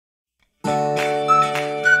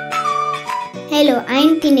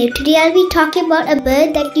I'm Thinev. Today I'll be talking about a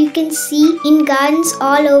bird that you can see in gardens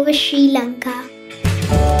all over Sri Lanka.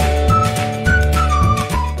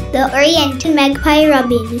 The Oriental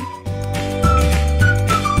Magpie-Robin.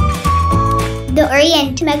 The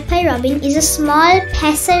Oriental Magpie-Robin is a small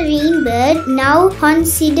passerine bird now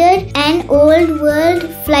considered an old world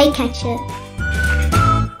flycatcher.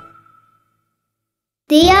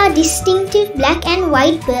 They are distinctive black and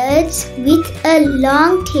white birds with a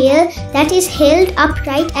long tail that is held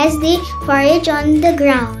upright as they forage on the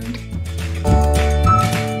ground.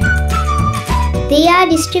 They are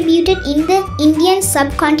distributed in the Indian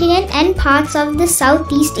subcontinent and parts of the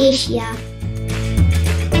Southeast Asia.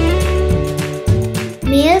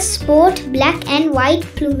 Males sport black and white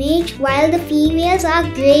plumage while the females are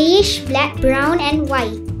grayish, black, brown and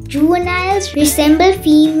white. Juveniles resemble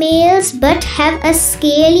females but have a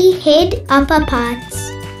scaly head upper parts.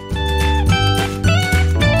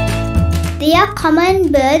 They are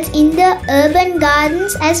common birds in the urban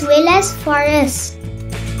gardens as well as forests.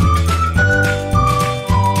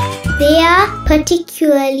 They are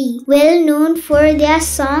particularly well known for their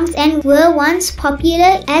songs and were once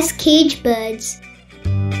popular as cage birds.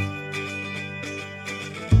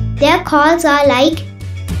 Their calls are like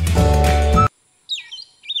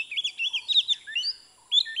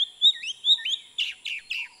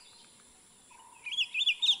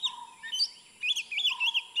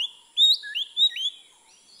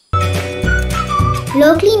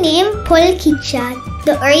locally named Polkichcha.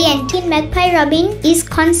 The Oriental Magpie-Robin is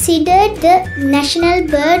considered the national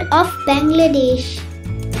bird of Bangladesh.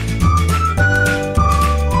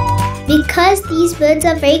 Because these birds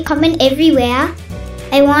are very common everywhere,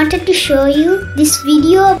 I wanted to show you this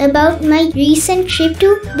video about my recent trip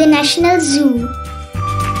to the National Zoo.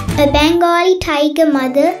 A Bengali tiger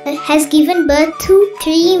mother has given birth to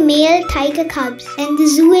 3 male tiger cubs, and the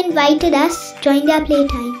zoo invited us to join their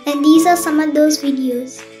playtime. And these are some of those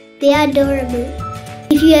videos. They are adorable.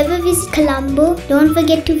 If you ever visit Colombo, don't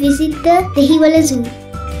forget to visit the Dajalschama Zoo.